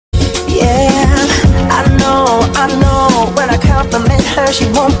Yeah, I know, when I compliment her, she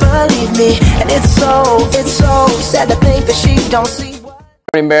won't believe me. And it's so sad to think that she don't see what...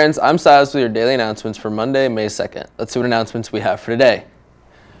 Good morning, Barons. I'm Silas with your daily announcements for Monday, May 2nd. Let's see what announcements we have for today.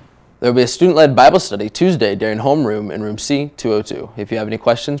 There will be a student-led Bible study Tuesday during homeroom in room C202. If you have any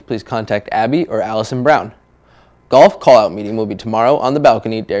questions, please contact Abby or Allison Brown. Golf call-out meeting will be tomorrow on the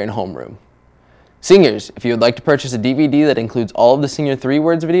balcony during homeroom. Seniors, if you would like to purchase a DVD that includes all of the Senior 3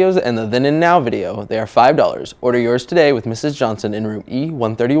 Words videos and the Then and Now video, they are $5. Order yours today with Mrs. Johnson in room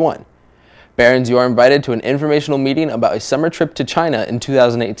E131. Barons, you are invited to an informational meeting about a summer trip to China in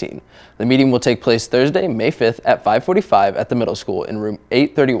 2018. The meeting will take place Thursday, May 5th at 5:45 at the middle school in room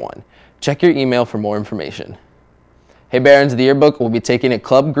 831. Check your email for more information. Hey Barons, the yearbook will be taking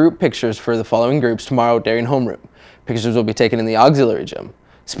club group pictures for the following groups tomorrow during homeroom. Pictures will be taken in the auxiliary gym.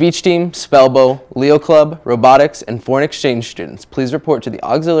 Speech team, Spellbow, Leo Club, robotics, and foreign exchange students, please report to the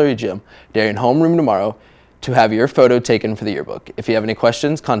auxiliary gym during homeroom tomorrow to have your photo taken for the yearbook. If you have any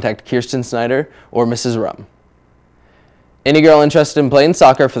questions, contact Kirsten Snyder or Mrs. Rum. Any girl interested in playing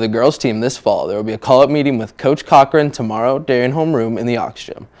soccer for the girls team this fall, there will be a call-up meeting with Coach Cochran tomorrow during homeroom in the aux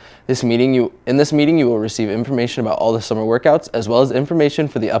gym. In this meeting, you will receive information about all the summer workouts as well as information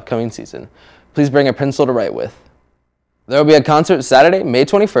for the upcoming season. Please bring a pencil to write with. There will be a concert Saturday, May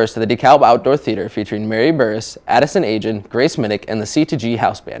 21st at the DeKalb Outdoor Theater featuring Mary Burris, Addison Agin, Grace Minnick, and the C2G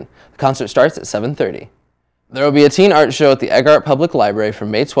House Band. The concert starts at 7:30. There will be a teen art show at the Eggart Public Library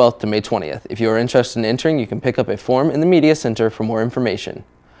from May 12th to May 20th. If you are interested in entering, you can pick up a form in the Media Center for more information.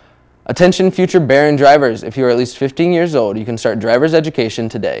 Attention future Baron drivers, if you are at least 15 years old, you can start driver's education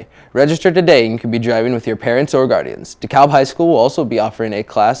today. Register today and you can be driving with your parents or guardians. DeKalb High School will also be offering a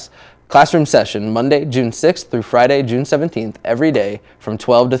classroom session Monday, June 6th through Friday, June 17th, every day from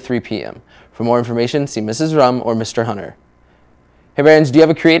 12 to 3 p.m. For more information, see Mrs. Rum or Mr. Hunter. Hey Barons, do you have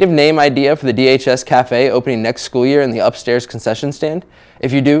a creative name idea for the DHS Cafe opening next school year in the upstairs concession stand?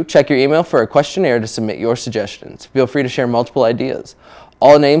 If you do, check your email for a questionnaire to submit your suggestions. Feel free to share multiple ideas.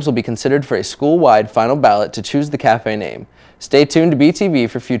 All names will be considered for a school-wide final ballot to choose the cafe name. Stay tuned to BTV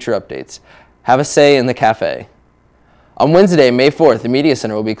for future updates. Have a say in the cafe. On Wednesday, May 4th, the Media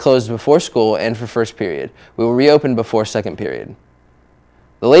Center will be closed before school and for first period. We will reopen before second period.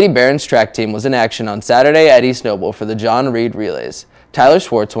 The Lady Barons track team was in action on Saturday at East Noble for the John Reed Relays. Tyler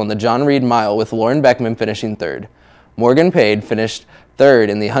Schwartz won the John Reed Mile with Lauren Beckman finishing third. Morgan Pade finished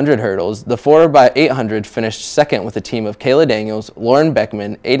third in the 100 hurdles. The 4x800 finished second with a team of Kayla Daniels, Lauren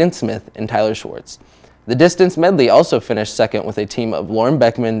Beckman, Aiden Smith, and Tyler Schwartz. The distance medley also finished second with a team of Lauren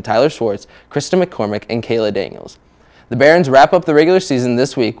Beckman, Tyler Schwartz, Krista McCormick, and Kayla Daniels. The Barons wrap up the regular season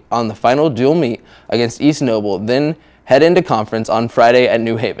this week on the final dual meet against East Noble, then head into conference on Friday at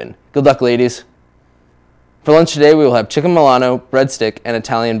New Haven. Good luck, ladies. For lunch today, we will have chicken Milano, breadstick, and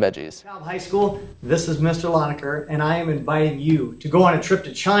Italian veggies. DeKalb High School, this is Mr. Loneker, and I am inviting you to go on a trip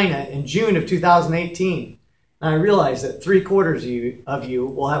to China in June of 2018. Now, I realize that 3/4 of you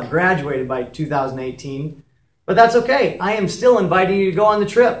will have graduated by 2018, but that's okay. I am still inviting you to go on the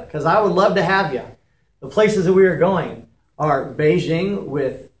trip because I would love to have you. The places that we are going are Beijing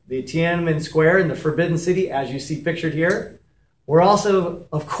with the Tiananmen Square in the Forbidden City, as you see pictured here. We're also,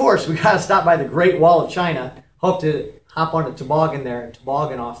 of course, we got to stop by the Great Wall of China. Hope to hop on a toboggan there and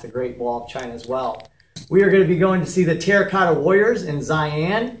toboggan off the Great Wall of China as well. We are going to be going to see the Terracotta Warriors in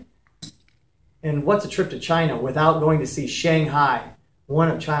Xi'an. And what's a trip to China without going to see Shanghai, one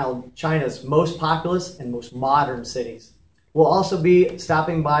of China's most populous and most modern cities. We'll also be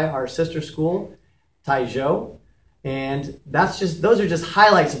stopping by our sister school, Taizhou. And those are just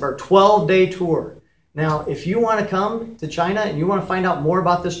highlights of our 12-day tour. Now, if you want to come to China and you want to find out more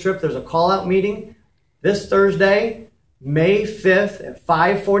about this trip, there's a call-out meeting this Thursday, May 5th at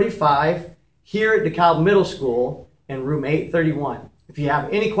 5:45 here at DeKalb Middle School in room 831. If you have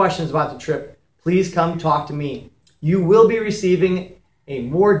any questions about the trip, please come talk to me. You will be receiving a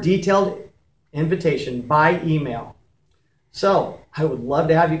more detailed invitation by email. So, I would love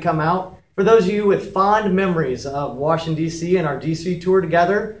to have you come out. For those of you with fond memories of Washington, D.C. and our D.C. tour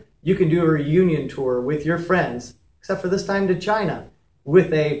together, you can do a reunion tour with your friends, except for this time to China,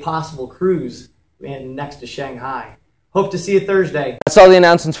 with a possible cruise next to Shanghai. Hope to see you Thursday. That's all the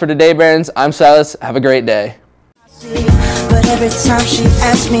announcements for today, Barons. I'm Silas. Have a great day. But every time she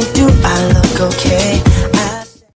asks me, do I look okay?